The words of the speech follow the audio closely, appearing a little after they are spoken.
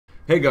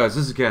Hey guys,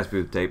 this is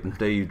gamingwithtape, and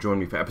today you join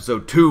me for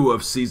episode 2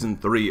 of season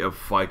 3 of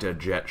Fighter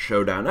Jet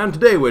Showdown. And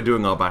today we're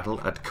doing our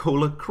battle at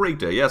Kola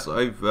Crater. Yes,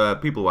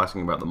 people were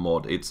asking about the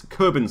mod. It's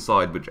Kerb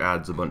inside, which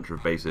adds a bunch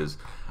of bases.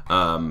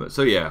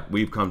 So yeah,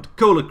 we've come to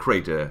Kola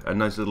Crater, a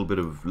nice little bit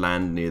of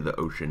land near the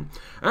ocean.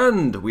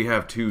 And we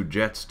have 2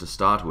 jets to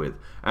start with.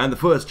 And the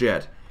first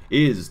jet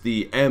is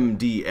the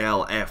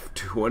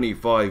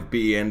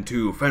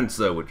MDL-F-25BN2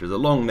 Fencer, which is a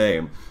long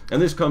name.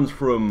 And this comes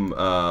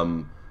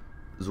from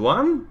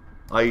Zwan?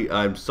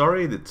 I'm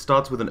sorry, it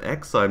starts with an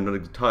X. I'm not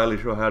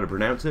entirely sure how to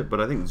pronounce it,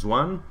 but I think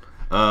Zwan.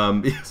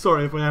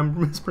 Sorry if I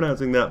am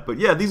mispronouncing that, but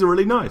yeah, these are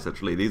really nice,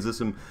 actually. These are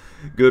some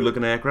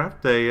good-looking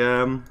aircraft. They,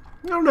 I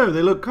don't know,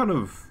 they look kind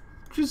of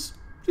just,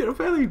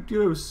 fairly,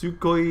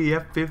 Sukhoi,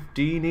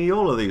 F-15-y,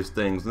 all of these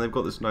things. And they've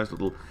got this nice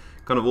little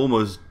kind of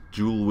almost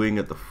dual wing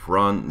at the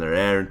front, and their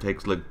air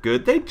intakes look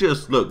good. They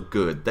just look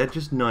good. They're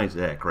just nice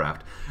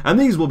aircraft. And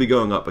these will be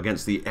going up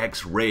against the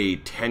X-Ray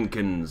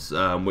Tenkins,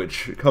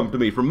 which come to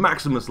me from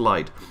Maximus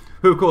Light,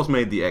 who of course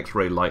made the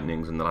X-Ray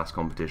Lightnings in the last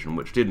competition,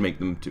 which did make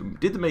them to,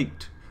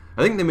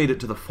 I think they made it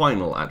to the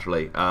final,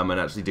 actually, and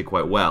actually did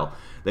quite well.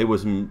 They were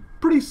some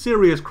pretty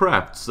serious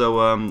craft,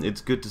 so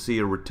it's good to see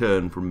a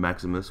return from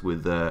Maximus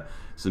with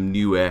some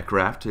new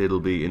aircraft. It'll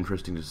be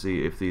interesting to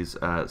see if these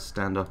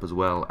stand up as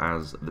well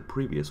as the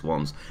previous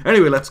ones.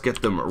 Anyway, let's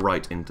get them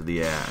right into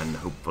the air and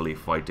hopefully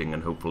fighting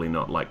and hopefully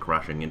not like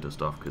crashing into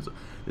stuff, because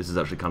this is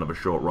actually kind of a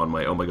short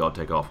runway. Oh my god,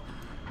 take off.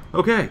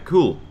 Okay,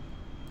 cool.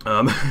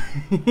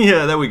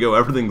 Yeah, there we go.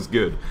 Everything's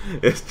good.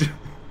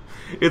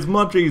 It's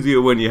much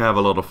easier when you have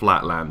a lot of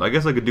flat land. I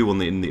guess I could do one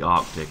in the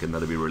Arctic and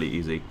that'd be really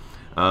easy.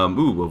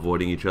 Ooh,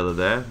 avoiding each other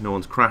there. No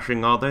one's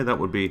crashing, are they? That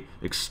would be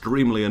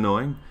extremely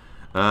annoying.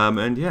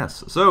 And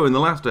yes, so in the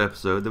last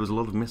episode there was a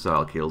lot of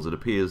missile kills. It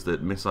appears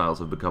that missiles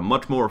have become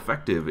much more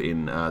effective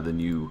in the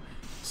new,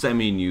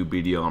 semi-new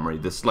BD Armory,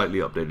 the slightly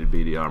updated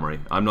BD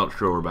Armory. I'm not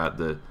sure about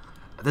the...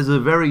 There's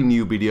a very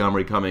new BD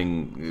Armory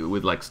coming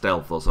with like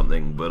stealth or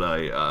something, but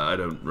I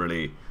haven't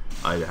really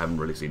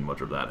seen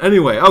much of that.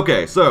 Anyway,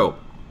 okay, so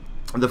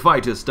the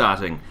fight is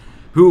starting.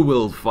 Who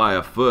will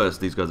fire first?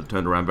 These guys have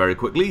turned around very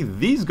quickly.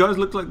 These guys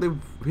look like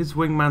his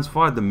wingman's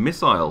fired the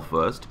missile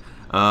first.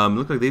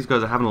 Look like these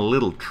guys are having a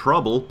little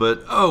trouble,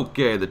 but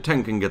okay, the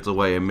Tenkin gets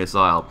away a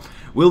missile.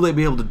 Will they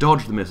be able to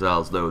dodge the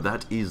missiles, though?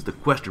 That is the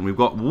question. We've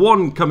got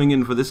one coming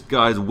in for this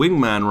guy's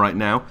wingman right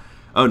now.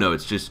 Oh no,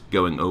 it's just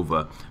going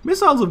over.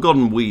 Missiles have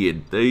gotten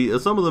weird.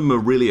 Some of them are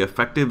really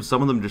effective,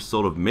 some of them just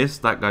sort of miss.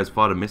 That guy's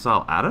fired a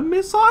missile at a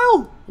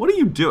missile? What are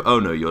you doing? Oh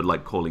no, you're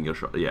like calling your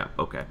shot. Yeah,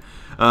 okay.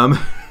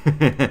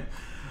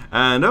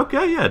 And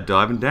okay, yeah,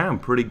 diving down,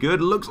 pretty good.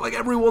 Looks like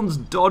everyone's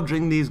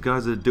dodging. These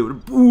guys are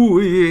doing...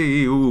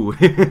 Ooh.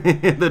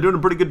 They're doing a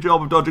pretty good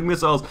job of dodging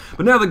missiles.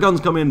 But now the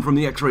guns come in from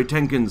the X-Ray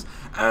Tenkins.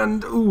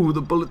 And, ooh,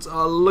 the bullets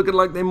are looking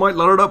like they might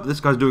light it up. This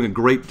guy's doing a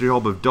great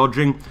job of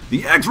dodging.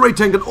 The X-Ray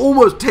Tenkin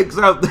almost takes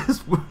out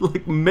this,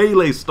 like,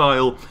 melee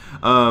style.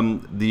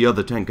 The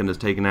other Tenkin has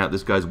taken out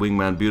this guy's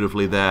wingman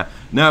beautifully there.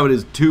 Now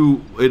it's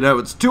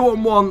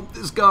 2-on-1.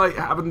 This guy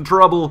having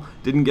trouble.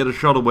 Didn't get a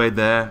shot away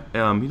there.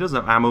 He does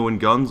have ammo and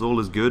guns. All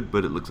is good,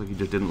 but it looks like he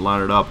just didn't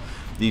line it up.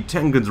 The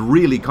Tenkin's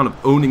really kind of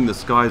owning the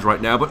skies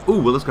right now, but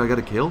ooh, will this guy get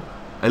a kill?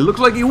 It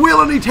looks like he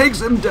will, and he takes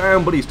him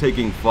down, but he's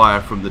taking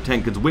fire from the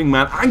Tenkin's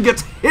wingman and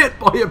gets hit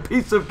by a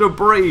piece of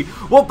debris.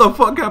 What the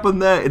fuck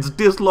happened there? It's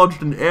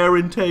dislodged an air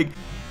intake.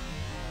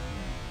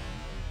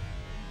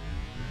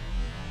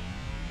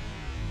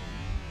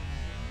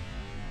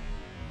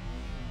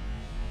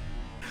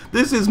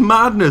 This is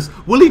madness.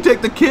 Will he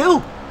take the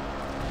kill?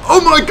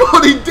 Oh my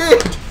god, he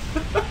did!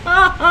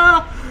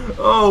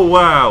 Oh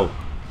wow.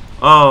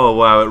 Oh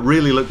wow, it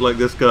really looked like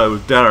this guy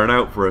was down and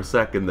out for a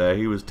second there.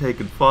 He was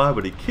taking fire,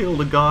 but he killed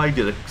a guy,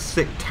 did a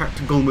sick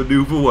tactical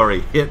maneuver where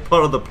he hit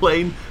part of the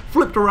plane,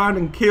 flipped around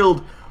and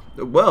killed,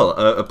 well,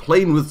 a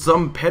plane with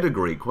some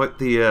pedigree, quite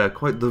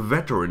the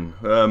veteran.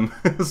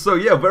 So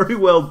yeah, very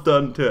well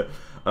done to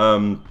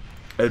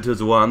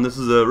Zwan. This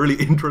is a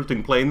really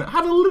interesting plane that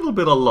had a little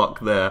bit of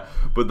luck there,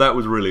 but that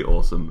was really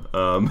awesome.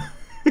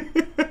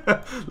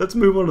 Let's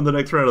move on to the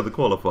next round of the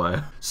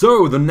qualifier.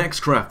 So, the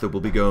next craft that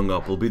will be going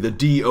up will be the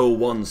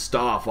DO-1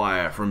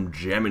 Starfire from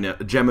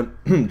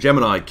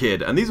Gemini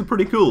Kid. And these are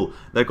pretty cool.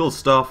 They're called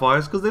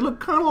Starfires because they look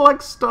kind of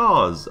like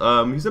stars.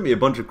 He sent me a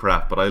bunch of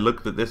craft, but I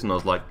looked at this and I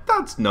was like,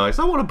 that's nice,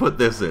 I want to put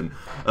this in.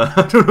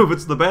 I don't know if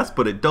it's the best,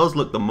 but it does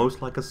look the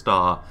most like a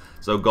star.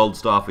 So gold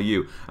star for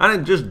you.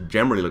 And it just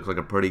generally looks like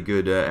a pretty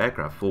good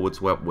aircraft. Forward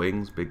swept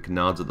wings, big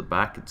canards at the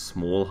back. It's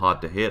small,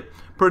 hard to hit.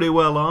 Pretty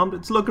well armed.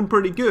 It's looking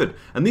pretty good.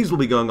 And these will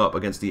be going up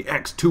against the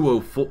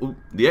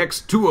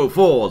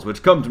X204s,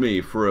 which come to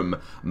me from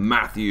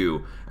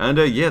Matthew. And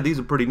yeah, these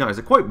are pretty nice.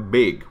 They're quite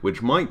big,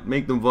 which might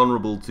make them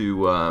vulnerable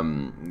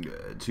to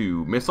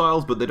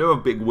missiles, but they do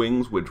have big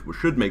wings, which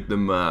should make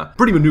them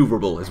pretty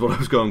maneuverable, is what I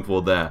was going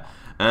for there.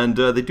 And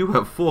they do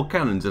have 4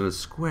 cannons in a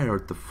square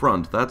at the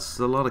front. That's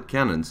a lot of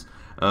cannons.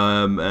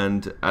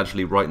 and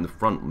actually right in the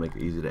front will make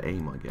it easier to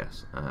aim, I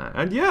guess.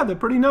 And yeah, they're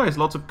pretty nice.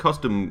 Lots of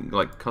custom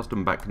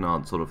back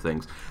canard sort of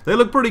things. They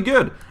look pretty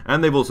good,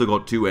 and they've also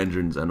got 2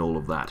 engines and all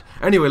of that.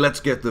 Anyway, let's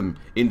get them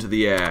into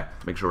the air.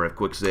 Make sure I have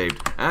quick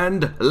saved,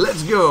 and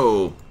let's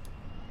go.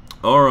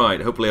 Alright,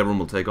 hopefully everyone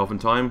will take off in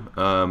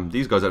time.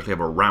 These guys actually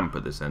have a ramp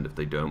at this end if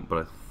they don't,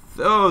 but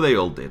oh, they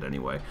all did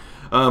anyway.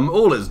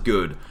 All is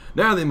good.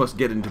 Now they must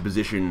get into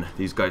position.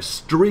 These guys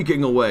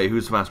streaking away.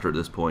 Who's faster at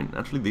this point?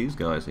 Actually, these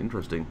guys,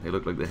 interesting. They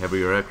look like the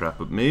heavier aircraft,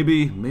 but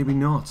maybe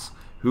not.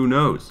 Who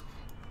knows?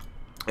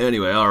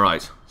 Anyway,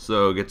 alright.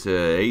 So get to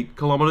 8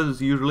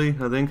 kilometers usually,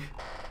 I think.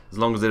 As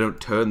long as they don't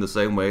turn the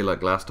same way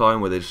like last time,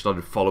 where they just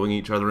started following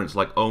each other, and it's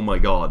like, oh my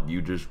god, you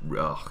just...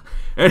 ugh.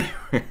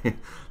 Anyway,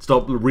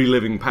 stop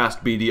reliving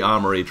past BD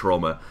Armory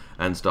trauma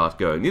and start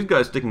going. These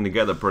guys sticking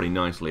together pretty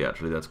nicely,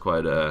 actually. That's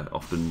quite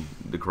often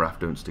the craft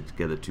don't stick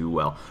together too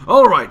well.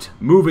 Alright,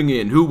 moving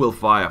in. Who will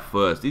fire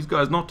first? These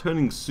guys not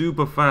turning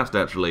super fast,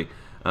 actually.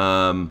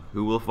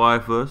 Who will fire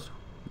first?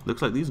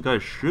 Looks like these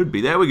guys should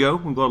be. There we go.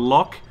 We've got a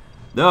lock.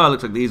 No, it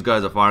looks like these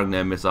guys are firing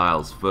their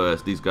missiles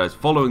first. These guys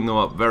following them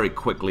up very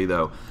quickly,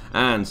 though,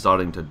 and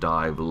starting to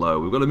dive low.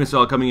 We've got a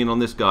missile coming in on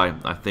this guy.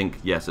 I think,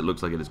 yes, it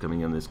looks like it is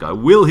coming in on this guy.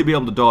 Will he be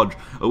able to dodge,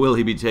 or will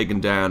he be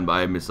taken down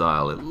by a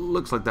missile? It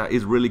looks like that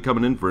is really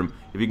coming in for him.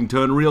 If he can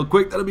turn real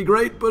quick, that'd be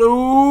great, but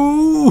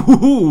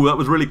ooh, that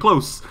was really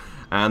close.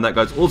 And that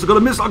guy's also got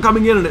a missile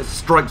coming in, and it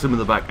strikes him in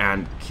the back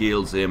and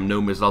kills him. No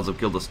missiles have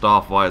killed the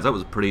Starfires. That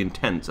was pretty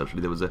intense,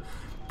 actually. There was a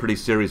pretty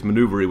serious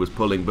maneuver he was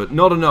pulling, but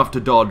not enough to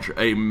dodge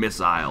a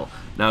missile.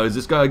 Now, is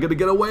this guy going to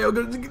get away or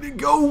going to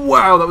go?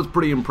 Wow, that was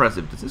pretty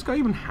impressive. Does this guy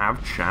even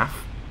have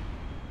chaff?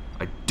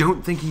 I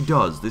don't think he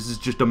does. This is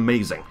just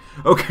amazing.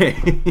 Okay.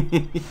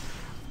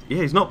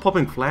 Yeah, he's not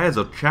popping flares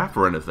or chaff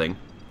or anything.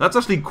 That's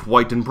actually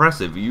quite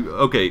impressive.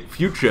 Okay,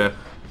 future,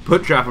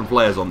 put chaff and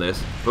flares on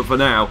this, but for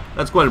now,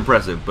 that's quite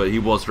impressive. But he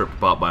was stripped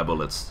apart by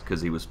bullets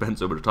because he was spent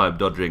so much time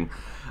dodging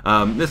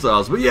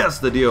missiles. But yes,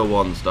 the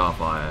DO-1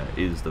 Starfire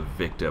is the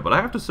victor. But I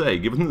have to say,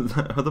 given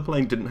that the other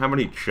plane didn't have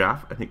any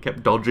chaff and it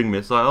kept dodging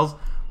missiles,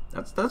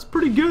 that's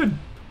pretty good.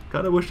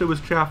 Kind of wish there was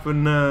chaff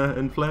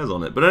and flares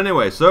on it. But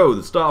anyway, so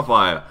the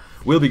Starfire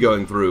will be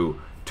going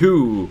through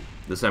to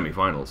the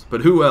semi-finals.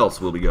 But who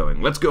else will be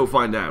going? Let's go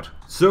find out.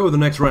 So the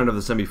next round of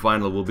the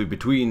semi-final will be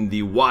between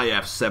the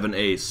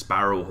YF-7A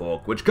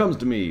Sparrowhawk, which comes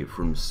to me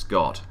from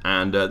Scott.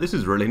 And this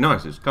is really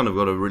nice. It's kind of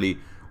got a really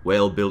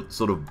well-built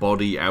sort of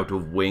body out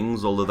of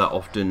wings, although that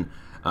often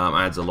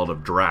adds a lot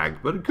of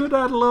drag. But it could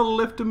add a lot of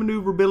lift and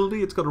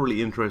maneuverability. It's got a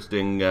really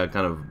interesting kind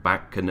of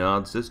back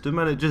canard system,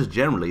 and it just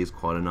generally is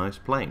quite a nice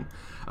plane.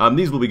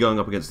 These will be going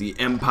up against the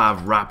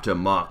Empav Raptor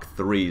Mark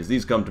IIIs.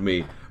 These come to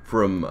me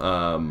from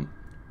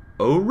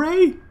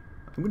Oray?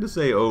 I'm going to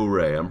say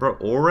Oray.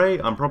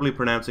 I'm probably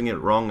pronouncing it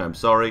wrong. I'm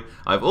sorry.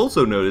 I've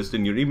also noticed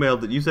in your email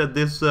that you said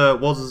this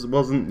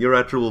wasn't your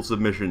actual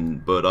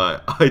submission, but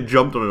I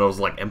jumped on it. I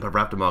was like, Empav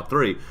Raptor Mark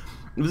III.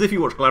 It was if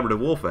you watch Collaborative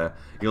Warfare,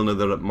 you'll know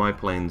that my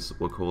planes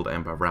were called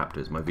Empav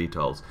Raptors, my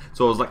VTOLs.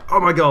 So I was like, oh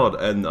my god,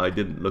 and I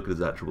didn't look at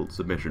his actual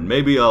submission.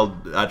 Maybe I'll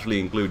actually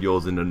include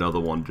yours in another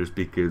one, just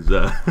because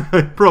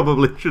I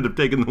probably should have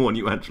taken the one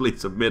you actually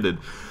submitted.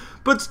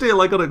 But still,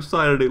 I got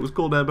excited. It was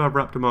called Empav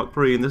Raptor Mark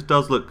III, and this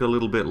does look a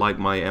little bit like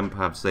my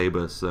Empav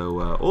Saber,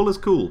 so all is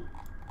cool.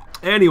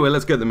 Anyway,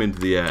 let's get them into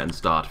the air and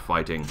start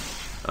fighting.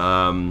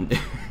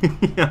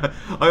 Yeah,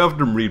 I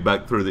often read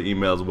back through the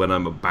emails when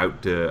I'm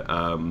about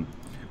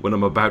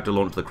to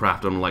launch the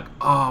craft, and I'm like,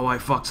 oh, I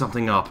fucked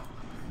something up.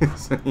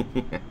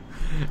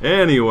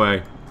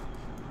 Anyway,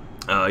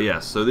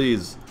 yes, so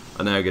these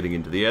are now getting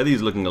into the air.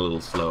 These are looking a little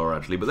slower,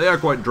 actually, but they are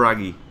quite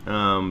draggy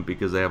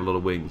because they have a lot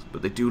of wings,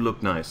 but they do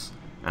look nice.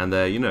 And,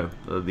 you know,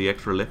 the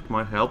extra lift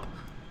might help.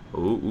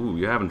 Ooh,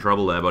 you're having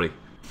trouble there, buddy.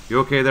 You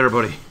okay there,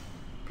 buddy?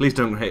 Please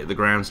don't hit the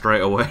ground straight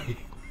away.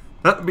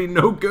 That'd be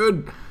no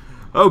good.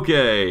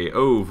 Okay.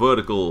 Oh,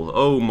 vertical.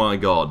 Oh, my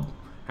God.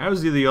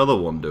 How's the other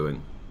one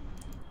doing?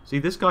 See,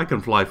 this guy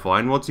can fly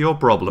fine. What's your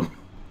problem?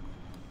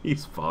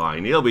 He's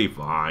fine. He'll be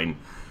fine.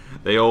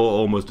 They all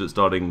almost at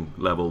starting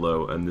level,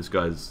 though, and this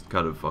guy's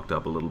kind of fucked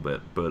up a little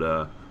bit.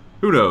 But,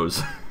 who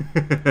knows?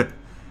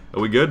 Are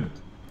we good?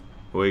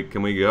 Wait,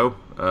 can we go?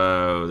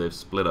 Oh, they've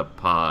split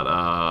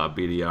apart.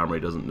 BD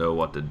Armory doesn't know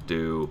what to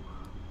do.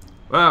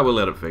 Well, we'll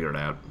let it figure it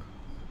out.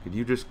 Could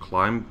you just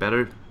climb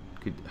better?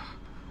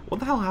 What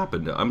the hell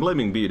happened? I'm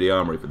blaming BD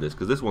Armory for this,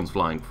 because this one's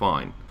flying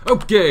fine.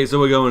 Okay, so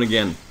we're going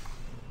again.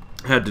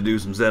 Had to do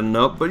some setting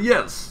up, but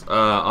yes,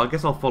 I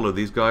guess I'll follow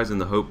these guys in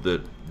the hope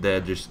that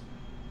they're just...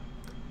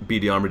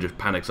 BD Armory just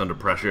panics under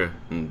pressure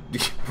and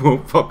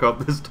won't fuck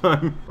up this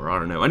time. Or I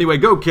don't know. Anyway,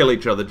 go kill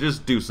each other.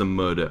 Just do some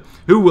murder.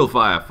 Who will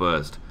fire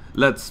first?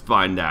 Let's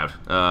find out.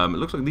 It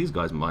looks like these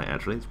guys might,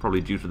 actually. It's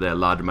probably due to their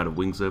large amount of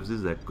wing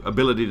surfaces, their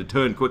ability to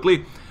turn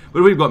quickly.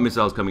 But we've got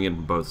missiles coming in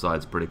from both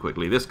sides pretty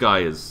quickly. This guy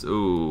is,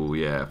 ooh,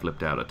 yeah,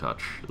 flipped out a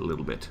touch. A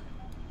little bit.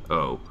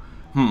 Oh.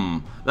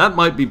 That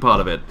might be part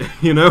of it,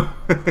 you know?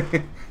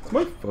 Is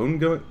my phone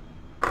going?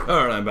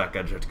 Alright, I'm back.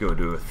 I just have to go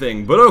do a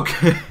thing, but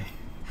okay.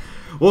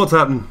 What's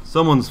happened?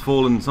 Someone's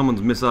fallen,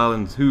 someone's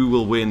missiling. Who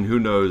will win? Who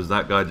knows?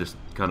 That guy just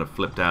kind of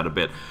flipped out a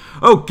bit.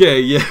 Okay,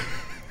 yeah.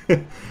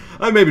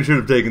 I maybe should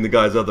have taken the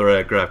guy's other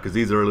aircraft because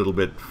these are a little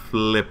bit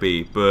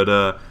flippy.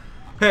 But,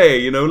 hey,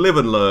 you know, live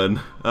and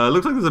learn.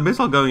 Looks like there's a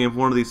missile going in for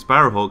one of these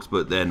Sparrowhawks,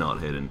 but they're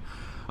not hidden.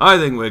 I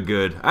think we're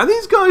good. And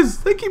these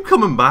guys, they keep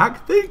coming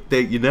back.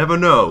 You never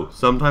know.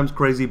 Sometimes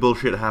crazy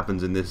bullshit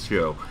happens in this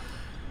show.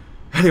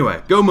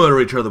 Anyway, go murder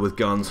each other with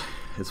guns.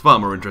 It's far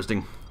more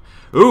interesting.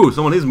 Ooh,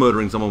 someone is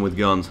murdering someone with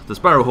guns. The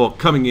Sparrowhawk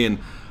coming in,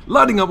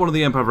 lighting up one of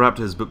the Empav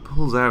Raptors, but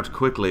pulls out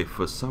quickly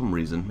for some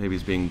reason. Maybe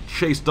he's being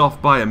chased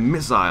off by a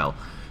missile.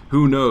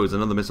 Who knows?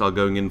 Another missile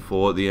going in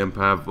for the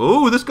Empav.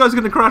 Ooh, this guy's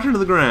going to crash into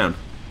the ground.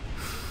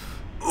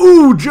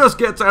 Ooh, just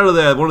gets out of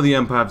there. One of the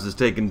Empavs is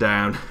taken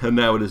down, and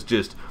now it is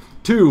just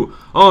 2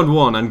 on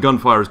 1, and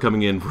gunfire is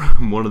coming in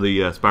from one of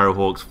the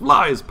Sparrowhawks.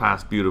 Flies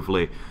past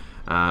beautifully.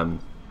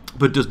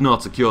 But does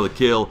not secure the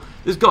kill.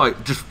 This guy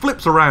just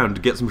flips around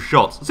to get some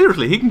shots.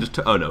 Seriously, he can just...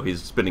 oh no,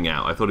 he's spinning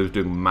out. I thought he was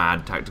doing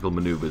mad tactical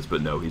maneuvers,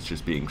 but no, he's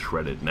just being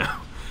shredded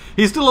now.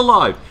 He's still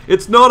alive.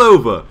 It's not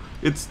over.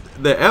 It's...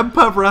 the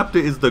Empav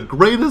Raptor is the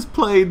greatest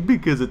plane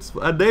because it's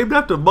named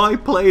after my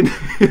plane.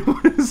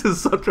 This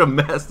is such a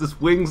mess. This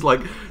wing's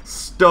like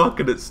stuck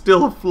and it's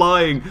still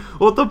flying.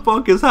 What the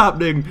fuck is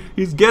happening?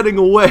 He's getting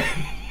away.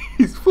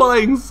 He's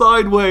flying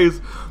sideways.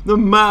 The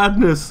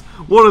madness.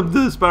 One of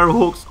the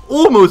Sparrowhawks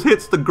almost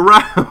hits the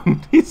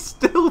ground. He's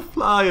still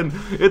flying.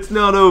 It's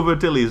not over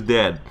till he's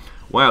dead.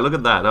 Wow, look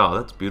at that. Oh,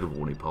 that's beautiful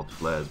when he pops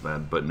flares,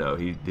 man. But no,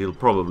 he'll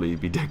probably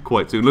be dead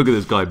quite soon. Look at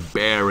this guy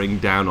bearing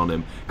down on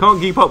him. Can't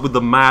keep up with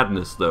the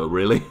madness, though,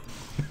 really.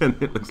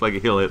 And it looks like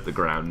he'll hit the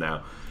ground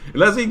now.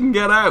 Unless he can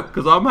get out,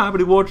 because I'm happy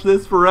to watch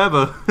this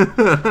forever.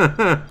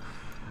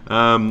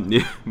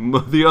 Yeah,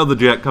 the other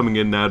jet coming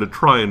in now to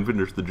try and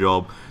finish the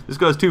job. This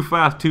guy's too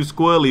fast, too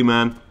squirrely,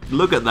 man.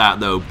 Look at that,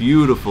 though.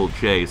 Beautiful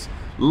chase.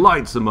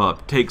 Lights him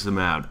up, takes him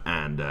out,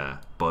 and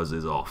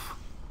buzzes off.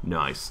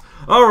 Nice.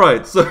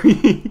 Alright, so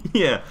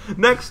yeah,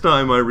 next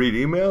time I read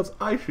emails,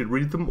 I should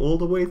read them all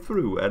the way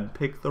through and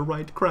pick the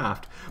right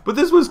craft. But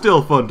this was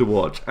still fun to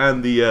watch,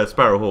 and the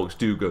Sparrowhawks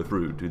do go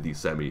through to the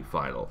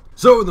semi-final.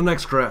 So the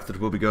next craft that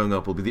will be going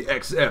up will be the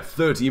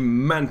XF-30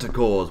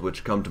 Manticores,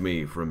 which come to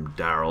me from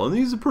Daryl, and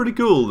these are pretty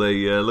cool.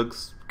 They look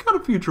kind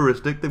of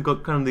futuristic. They've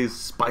got kind of these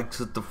spikes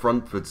at the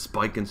front for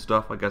spike and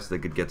stuff. I guess they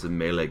could get some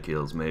melee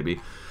kills,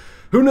 maybe.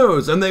 Who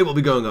knows? And they will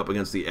be going up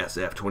against the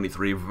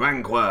SF-23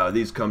 Vanquir.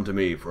 These come to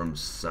me from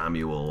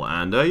Samuel.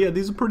 And yeah,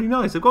 these are pretty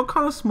nice. They've got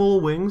kind of small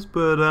wings,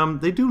 but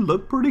they do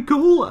look pretty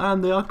cool.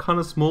 And they are kind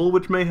of small,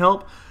 which may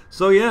help.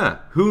 So yeah,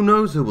 who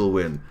knows who will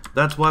win?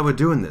 That's why we're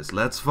doing this.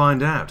 Let's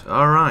find out.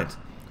 Alright.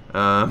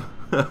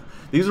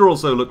 These are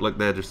also look like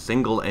they're just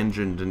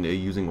single-engined and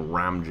using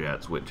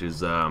ramjets, which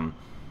is an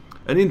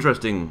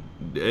interesting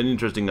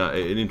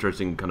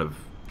kind of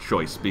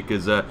choice,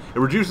 because it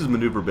reduces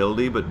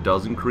maneuverability but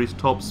does increase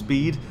top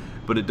speed,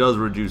 but it does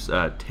reduce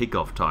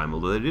takeoff time,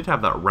 although they did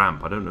have that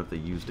ramp. I don't know if they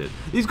used it.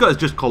 These guys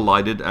just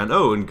collided and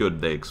oh, and good,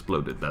 they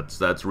exploded.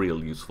 That's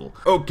real useful.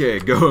 Okay,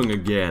 going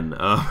again.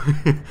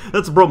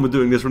 That's the problem with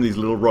doing this from these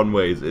little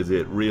runways, is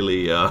it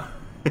really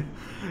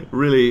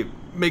really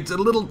makes it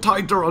a little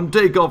tighter on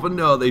takeoff, and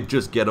no, they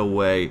just get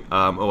away.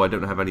 Oh, I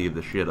don't have any of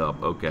the shit up.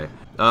 Okay.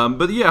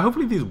 But yeah,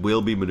 hopefully these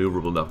will be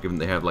maneuverable enough, given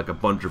they have like a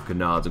bunch of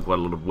canards and quite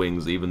a lot of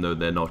wings, even though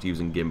they're not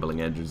using gimbaling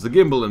engines. The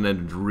gimbaling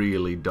engines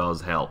really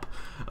does help.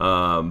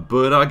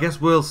 But I guess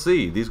we'll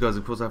see. These guys,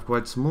 of course, have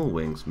quite small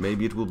wings.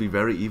 Maybe it will be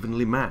very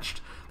evenly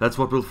matched. That's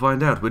what we'll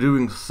find out. We're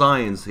doing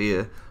science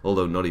here,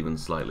 although not even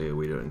slightly are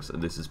we doing so.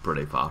 This is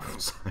pretty far from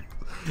science.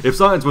 If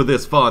science were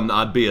this fun,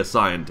 I'd be a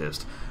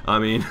scientist. I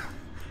mean...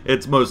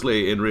 it's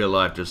mostly, in real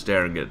life, just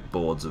staring at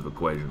boards of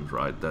equations,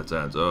 right? That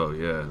sounds, oh,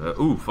 yeah.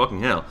 Ooh,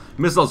 fucking hell.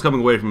 Missiles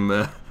coming away from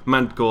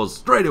Manticores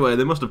straight away.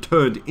 They must have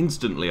turned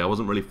instantly. I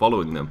wasn't really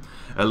following them.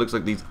 It looks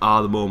like these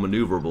are the more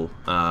maneuverable.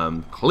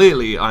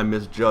 Clearly, I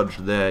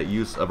misjudged their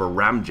use of a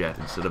ramjet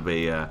instead of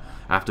a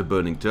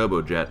afterburning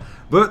turbojet.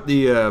 But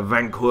the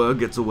Vanquir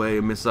gets away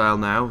a missile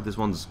now. This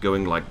one's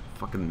going like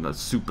fucking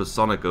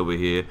supersonic over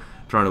here,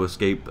 trying to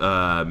escape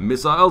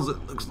missiles.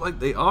 It looks like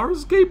they are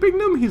escaping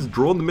them. He's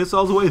drawn the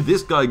missiles away.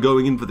 This guy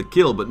going in for the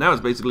kill, but now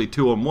it's basically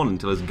 2-on-1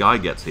 until his guy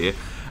gets here.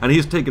 And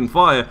he's taken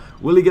fire.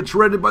 Will he get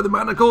shredded by the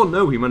Manticore?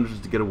 No, he manages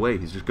to get away.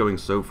 He's just going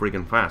so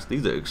freaking fast.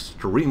 These are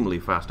extremely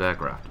fast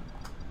aircraft.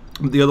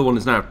 The other one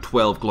is now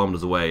 12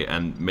 kilometers away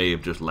and may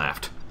have just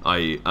left.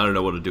 I don't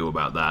know what to do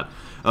about that.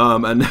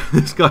 And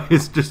this guy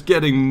is just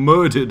getting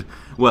murdered.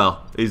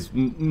 Well, he's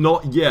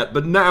not yet,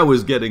 but now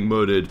is getting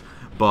murdered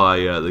by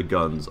the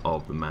guns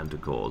of the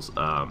Manticores.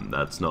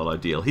 That's not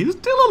ideal. He's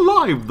still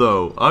alive,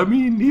 though. I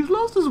mean, he's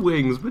lost his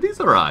wings, but he's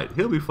alright.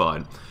 He'll be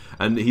fine.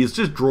 And he's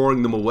just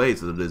drawing them away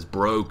so that his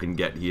bro can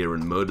get here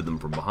and murder them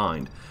from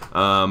behind.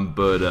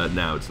 But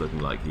now it's looking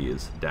like he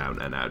is down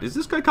and out. Is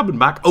this guy coming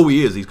back? Oh,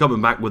 he is. He's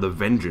coming back with a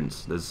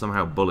vengeance. There's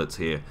somehow bullets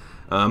here.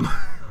 I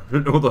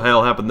don't know what the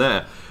hell happened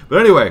there. But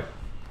anyway,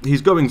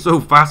 he's going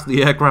so fast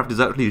the aircraft is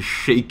actually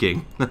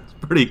shaking. That's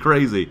pretty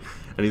crazy.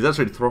 And and he's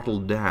actually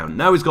throttled down.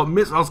 Now he's got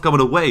missiles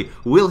coming away.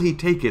 Will he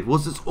take it?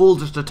 Was this all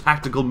just a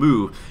tactical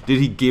move? Did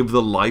he give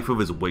the life of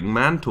his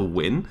wingman to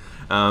win?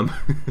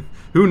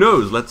 Who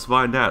knows? Let's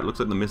find out. Looks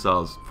like the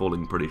missile's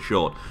falling pretty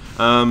short.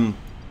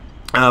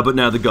 But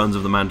now the guns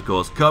of the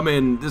Manticores come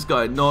in. This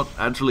guy not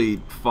actually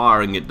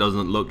firing, it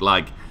doesn't look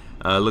like.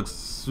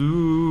 Looks...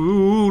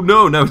 Ooh,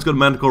 no, now he's got a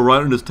Manticore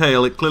right on his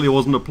tail. It clearly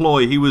wasn't a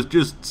ploy. He was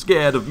just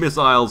scared of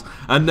missiles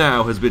and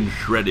now has been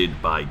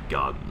shredded by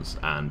guns.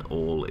 And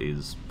all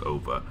is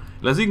over.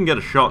 Unless he can get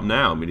a shot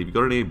now. I mean, have you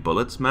got any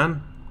bullets,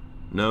 man?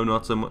 No,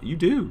 not so much. You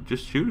do.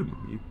 Just shoot him.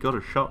 You've got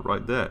a shot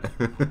right there.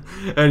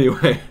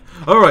 Anyway,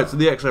 alright, so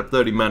the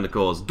XF30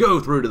 Manticores go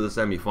through to the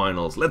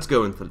semi-finals. Let's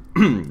go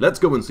and let's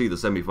go and see the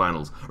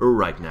semi-finals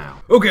right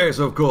now. Okay,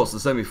 so of course the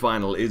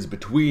semi-final is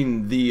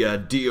between the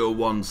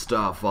DO1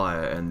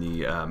 Starfire and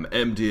the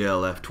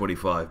MDL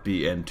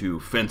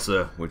F25BN2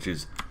 Fencer, which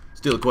is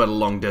still quite a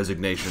long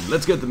designation.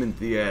 Let's get them into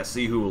the air,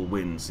 see who will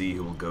win, see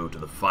who will go to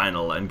the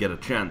final, and get a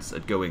chance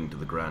at going to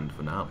the grand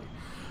finale.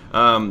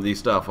 The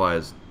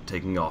Starfire's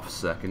taking off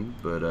second,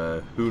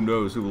 but who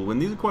knows who will win.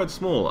 These are quite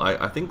small.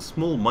 I think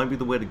small might be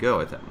the way to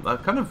go.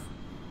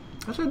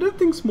 Actually, I don't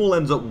think small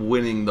ends up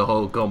winning the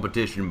whole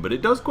competition, but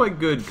it does quite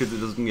good because it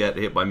doesn't get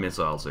hit by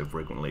missiles so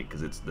frequently,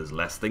 because there's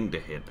less thing to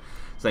hit.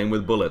 Same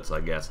with bullets, I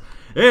guess.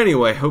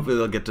 Anyway, hopefully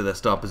they'll get to their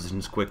start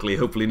positions quickly.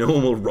 Hopefully no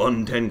one will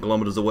run 10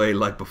 kilometers away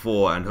like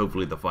before, and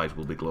hopefully the fight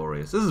will be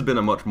glorious. This has been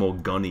a much more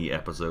gunny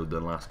episode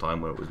than last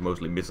time, where it was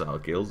mostly missile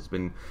kills. It's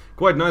been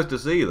quite nice to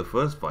see. The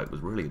first fight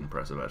was really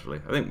impressive,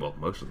 actually. I think, well,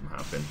 most of them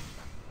have been.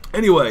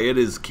 Anyway, it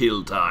is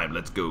kill time.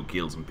 Let's go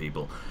kill some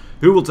people.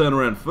 Who will turn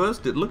around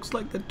first? It looks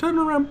like they turn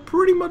around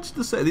pretty much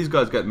the same. These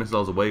guys get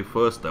missiles away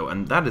first, though,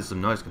 and that is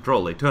some nice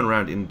control. They turn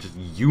around in just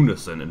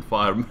unison and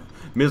fire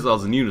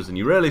missiles in unison.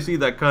 You rarely see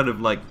that kind of,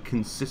 like,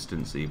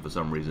 consistency for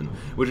some reason,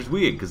 which is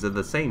weird, because they're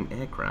the same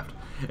aircraft.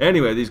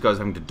 Anyway, these guys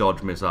having to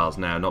dodge missiles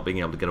now, not being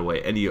able to get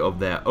away any of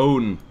their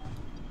own.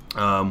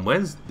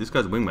 Where's this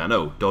guy's wingman?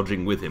 Oh,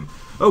 dodging with him.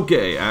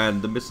 Okay,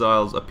 and the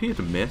missiles appear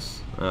to miss.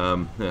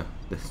 Yeah,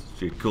 this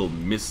should be called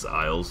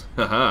missiles.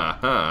 Ha ha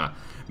ha.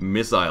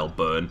 Missile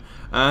burn,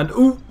 and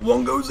ooh,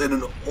 one goes in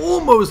and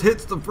almost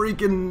hits the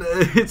freaking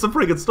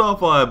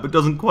Starfire, but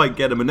doesn't quite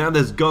get him. And now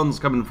there's guns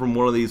coming from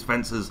one of these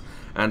fences,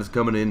 and it's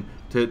coming in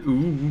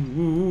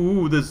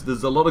to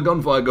there's a lot of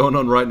gunfire going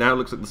on right now.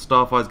 Looks like the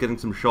Starfire's getting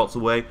some shots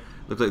away.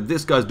 Looks like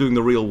this guy's doing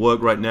the real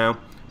work right now,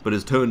 but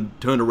has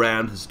turned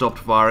around, has stopped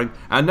firing,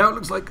 and now it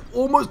looks like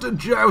almost a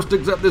joust,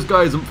 except this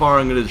guy isn't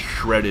firing and is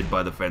shredded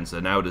by the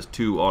fencer. Now it is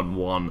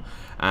 2-on-1,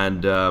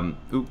 and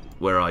ooh,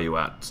 where are you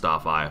at,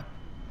 Starfire?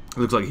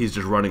 Looks like he's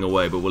just running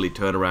away, but will he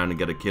turn around and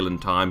get a kill in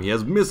time? He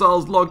has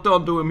missiles locked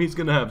onto him. He's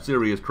going to have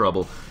serious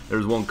trouble.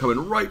 There's one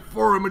coming right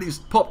for him, and he's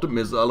popped a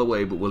missile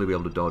away, but will he be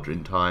able to dodge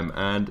in time?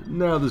 And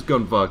now there's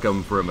gunfire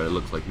coming for him, and it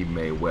looks like he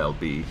may well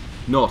be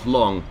not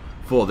long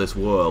for this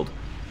world.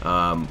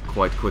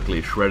 Quite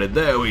quickly shredded.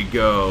 There we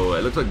go.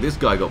 It looks like this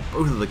guy got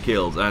both of the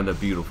kills and a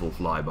beautiful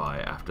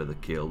flyby after the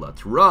kill.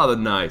 That's rather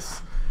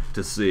nice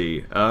to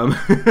see.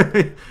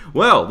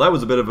 Well, that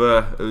was a bit of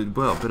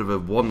a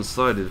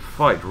one-sided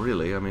fight,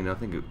 really. I mean, I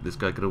think this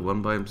guy could have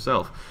won by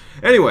himself.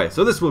 Anyway,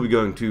 so this will be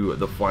going to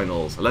the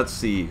finals. Let's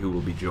see who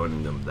will be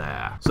joining them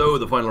there. So,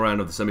 the final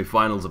round of the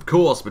semi-finals, of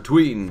course,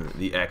 between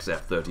the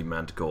XF30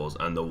 Manticores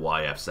and the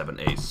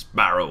YF7A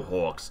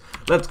Sparrowhawks.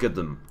 Let's get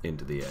them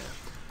into the air.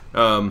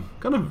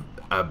 Kind of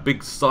a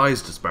big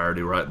size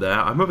disparity right there.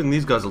 I'm hoping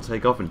these guys will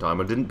take off in time.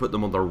 I didn't put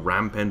them on the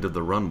ramp end of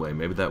the runway.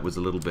 Maybe that was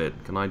a little bit...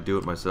 Can I do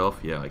it myself?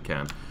 Yeah, I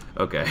can.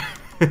 Okay.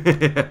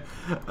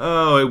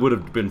 Oh, it would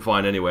have been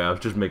fine anyway. I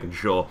was just making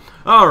sure.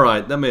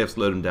 Alright, that may have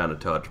slowed him down a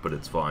touch, but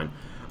it's fine.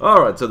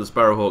 Alright, so the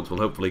Sparrowhawks will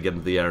hopefully get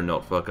into the air and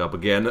not fuck up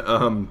again,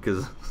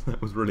 because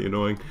that was really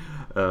annoying.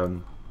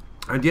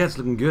 And yeah, it's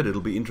looking good. It'll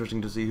be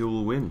interesting to see who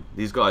will win.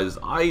 These guys,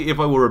 if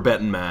I were a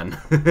betting man,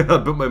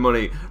 I'd put my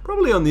money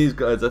probably on these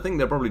guys. I think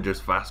they're probably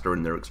just faster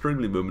and they're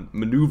extremely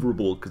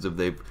maneuverable because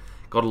they've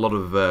got a lot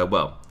of,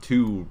 well,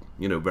 two,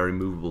 very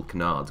movable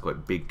canards,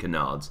 quite big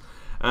canards.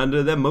 And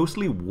they're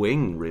mostly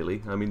wing,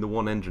 really. I mean, the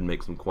one engine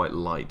makes them quite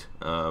light.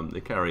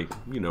 They carry,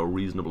 a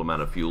reasonable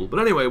amount of fuel.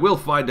 But anyway, we'll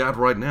find out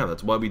right now.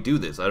 That's why we do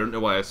this. I don't know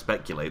why I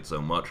speculate so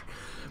much.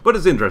 But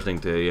it's interesting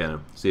to,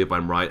 see if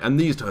I'm right. And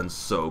these turn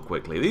so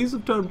quickly. These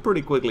have turned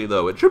pretty quickly,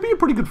 though. It should be a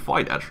pretty good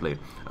fight, actually.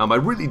 I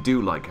really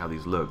do like how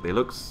these look. They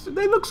look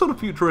sort of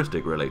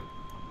futuristic, really.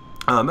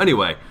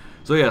 Anyway,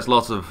 so yes,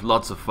 lots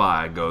of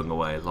fire going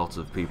away. Lots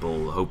of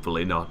people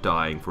hopefully not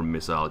dying from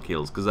missile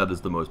kills, because that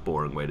is the most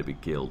boring way to be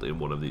killed in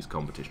one of these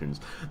competitions.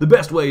 The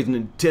best way is an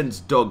intense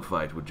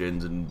dogfight, which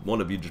ends in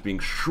one of you just being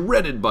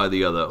shredded by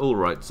the other.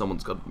 Alright,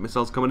 someone's got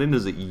missiles coming in.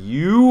 Is it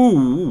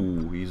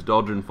you? He's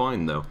dodging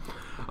fine, though.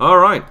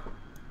 Alright,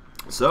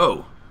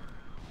 so,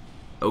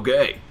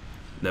 okay,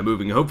 they're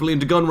moving hopefully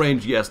into gun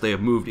range. Yes, they have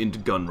moved into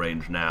gun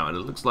range now, and it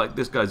looks like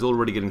this guy's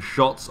already getting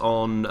shots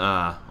on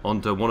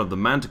onto one of the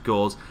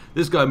Manticores.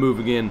 This guy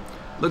moving in,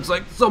 looks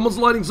like someone's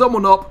lighting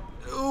someone up.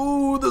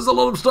 Ooh, there's a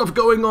lot of stuff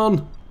going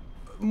on.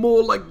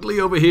 More likely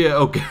over here.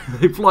 Okay,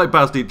 they fly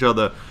past each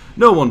other.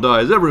 No one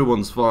dies,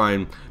 everyone's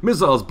fine.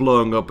 Missiles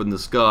blowing up in the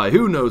sky,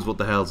 who knows what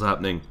the hell's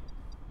happening.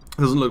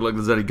 Doesn't look like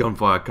there's any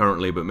gunfire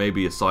currently, but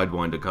maybe a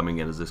sidewinder coming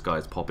in as this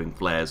guy's popping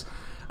flares.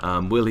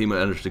 Will he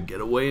manage to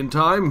get away in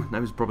time? Now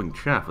he's popping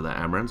chaff with that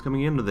Amaranth's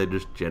coming in, or they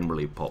just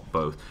generally pop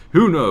both?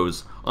 Who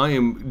knows? I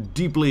am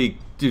deeply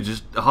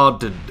just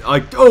hard to...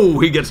 oh,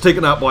 he gets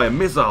taken out by a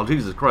missile.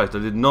 Jesus Christ, I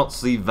did not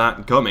see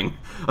that coming.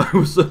 I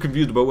was so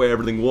confused about where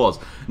everything was.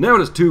 Now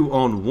it is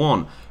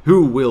 2-on-1.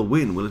 Who will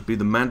win? Will it be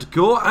the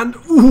Manticore? And,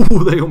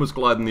 ooh, they almost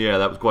collide in the air.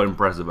 That was quite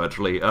impressive,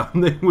 actually.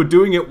 They were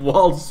doing it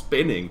while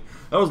spinning.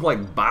 That was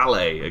like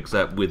ballet,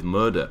 except with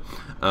murder.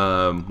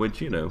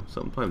 Which, you know,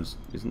 sometimes...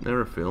 Isn't there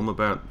a film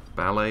about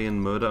ballet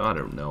and murder? I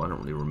don't know. I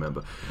don't really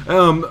remember.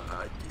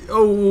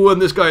 Oh,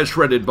 and this guy is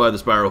shredded by the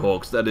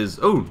Sparrowhawks. That is...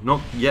 Oh, not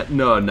yet.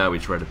 No, now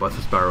he's shredded by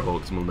the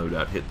Sparrowhawks and will no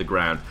doubt hit the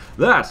ground.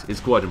 That is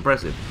quite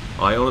impressive.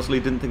 I honestly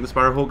didn't think the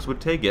Sparrowhawks would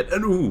take it.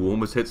 And, ooh,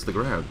 almost hits the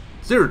ground.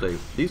 Seriously,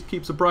 these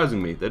keep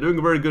surprising me. They're doing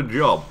a very good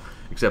job.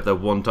 Except that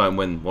one time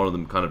when one of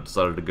them kind of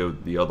decided to go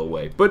the other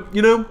way. But,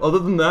 you know, other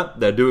than that,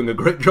 they're doing a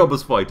great job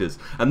as fighters.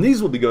 And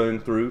these will be going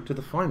through to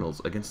the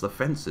finals against the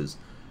Fences.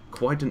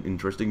 Quite an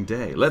interesting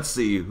day. Let's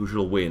see who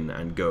shall win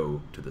and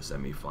go to the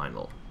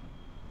semi-final.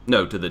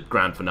 No, to the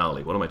grand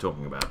finale. What am I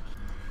talking about?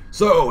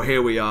 So,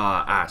 here we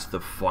are at the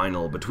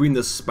final between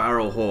the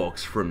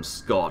Sparrowhawks from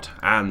Scott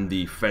and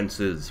the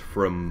Fences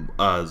from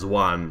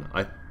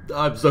Zwan.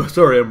 I'm so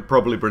sorry, I'm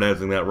probably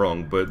pronouncing that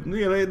wrong, but,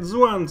 you know,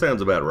 Zwan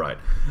sounds about right.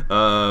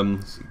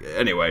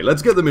 Anyway,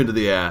 let's get them into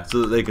the air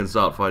so that they can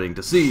start fighting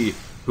to see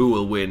who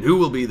will win, who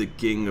will be the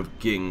King of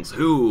Kings,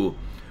 who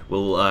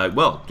will,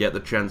 well, get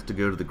the chance to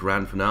go to the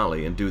grand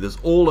finale and do this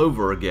all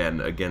over again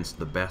against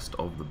the best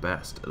of the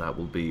best. That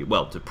will be,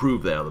 well, to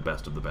prove they are the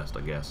best of the best,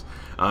 I guess.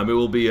 It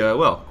will be,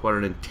 well, quite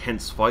an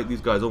intense fight.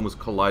 These guys almost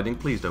colliding.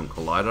 Please don't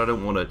collide. I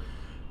don't want to...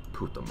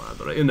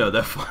 No,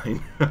 they're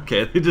fine.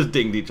 Okay, they just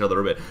dinged each other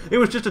a bit. It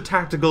was just a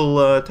tactical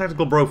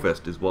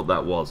brofist is what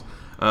that was.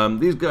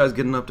 These guys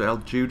getting up to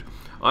altitude.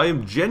 I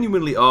am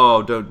genuinely...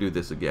 Oh, don't do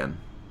this again.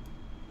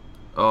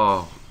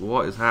 Oh,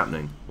 what is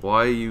happening?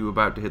 Why are you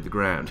about to hit the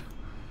ground?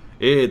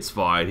 It's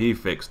fine, he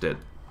fixed it.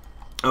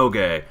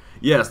 Okay,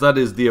 yes, that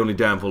is the only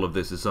downfall of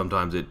this, is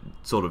sometimes it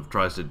sort of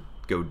tries to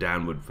go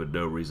downward for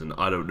no reason.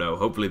 I don't know.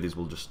 Hopefully these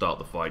will just start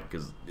the fight,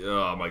 because...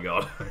 Oh my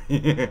god.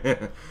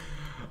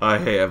 I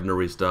hate having to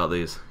restart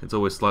these. It's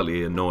always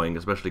slightly annoying,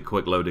 especially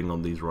quick loading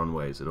on these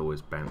runways. It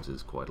always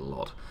bounces quite a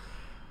lot.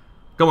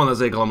 Come on,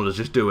 that's 8 kilometers.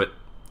 Just do it.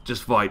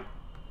 Just fight.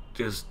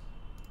 Just...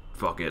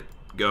 fuck it.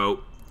 Go.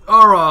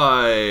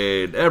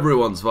 Alright!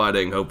 Everyone's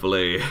fighting,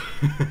 hopefully.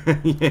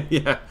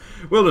 yeah.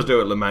 We'll just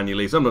do it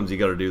manually. Sometimes you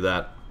gotta do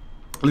that.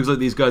 Looks like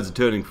these guys are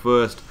turning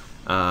first.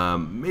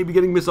 Maybe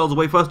getting missiles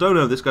away first. Oh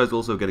no, this guy's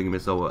also getting a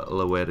missile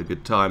away at a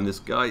good time. This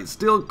guy is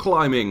still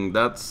climbing.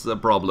 That's a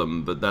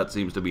problem, but that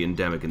seems to be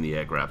endemic in the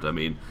aircraft. I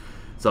mean,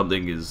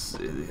 something is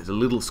a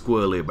little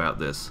squirrely about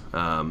this.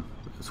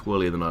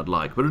 Squirrelier than I'd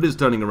like. But it is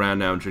turning around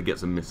now and should get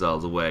some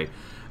missiles away.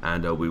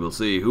 And we will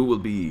see who will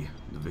be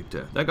the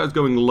victor. That guy's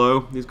going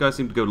low. These guys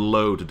seem to go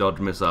low to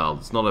dodge missiles.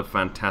 It's not a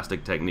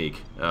fantastic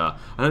technique. I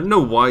don't know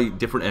why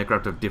different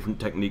aircraft have different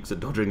techniques at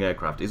dodging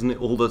aircraft. Isn't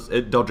it all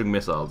the dodging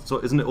missiles? So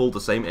isn't it all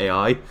the same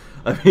AI?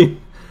 I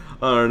mean,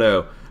 I don't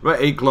know. About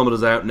 8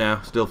 kilometers out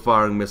now, still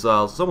firing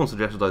missiles. Someone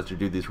suggested I should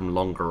do these from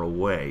longer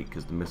away,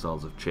 because the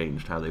missiles have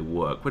changed how they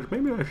work, which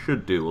maybe I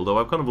should do, although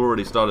I've kind of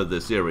already started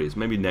this series.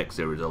 Maybe next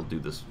series I'll do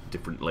this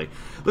differently.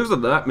 Looks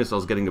like that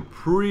missile's getting a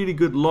pretty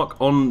good lock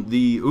on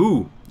the...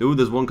 Ooh,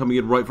 there's one coming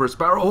in right for a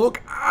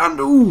Sparrowhawk, and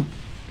ooh,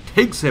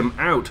 takes him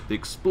out. It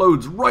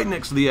explodes right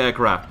next to the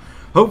aircraft.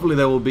 Hopefully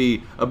there will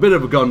be a bit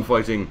of a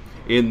gunfighting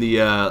in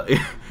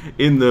the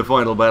in the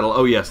final battle.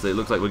 Oh yes, it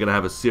looks like we're going to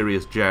have a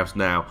serious joust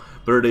now.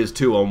 But it is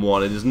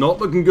 2-on-1. It is not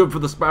looking good for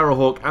the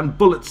Sparrowhawk, and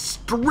bullets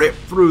strip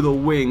through the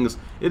wings.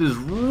 It is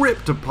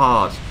ripped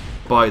apart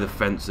by the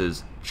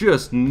Fences.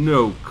 Just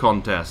no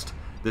contest.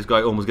 This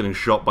guy almost getting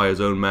shot by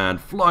his own man,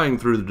 flying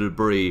through the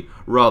debris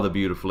rather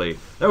beautifully.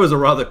 That was a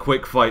rather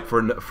quick fight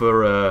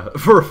for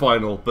a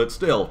final, but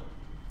still,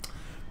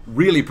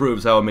 really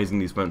proves how amazing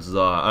these Fences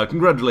are.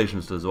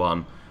 Congratulations to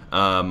Zwan.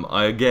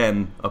 I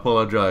again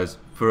apologize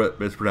for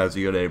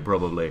mispronouncing your name,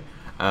 probably.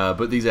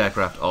 But these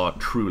aircraft are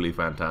truly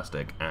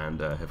fantastic and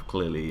have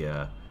clearly,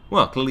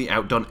 well, clearly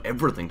outdone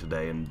everything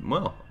today, and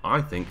well,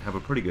 I think have a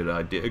pretty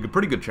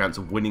good chance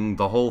of winning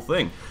the whole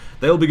thing.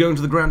 They'll be going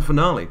to the grand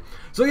finale.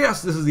 So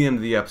yes, this is the end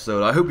of the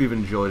episode. I hope you've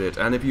enjoyed it,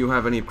 and if you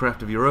have any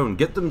craft of your own,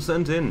 get them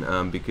sent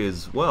in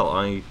because, well,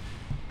 I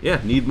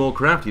need more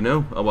craft. You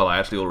know. Well, I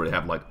actually already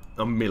have like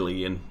a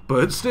million,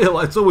 but still,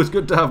 it's always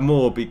good to have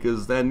more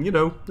because then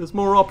there's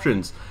more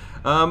options.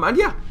 And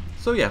yeah.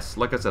 So yes,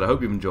 like I said, I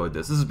hope you've enjoyed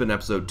this. This has been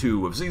episode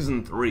 2 of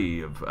Season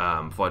 3 of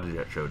Fighter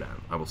Jet Showdown.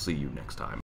 I will see you next time.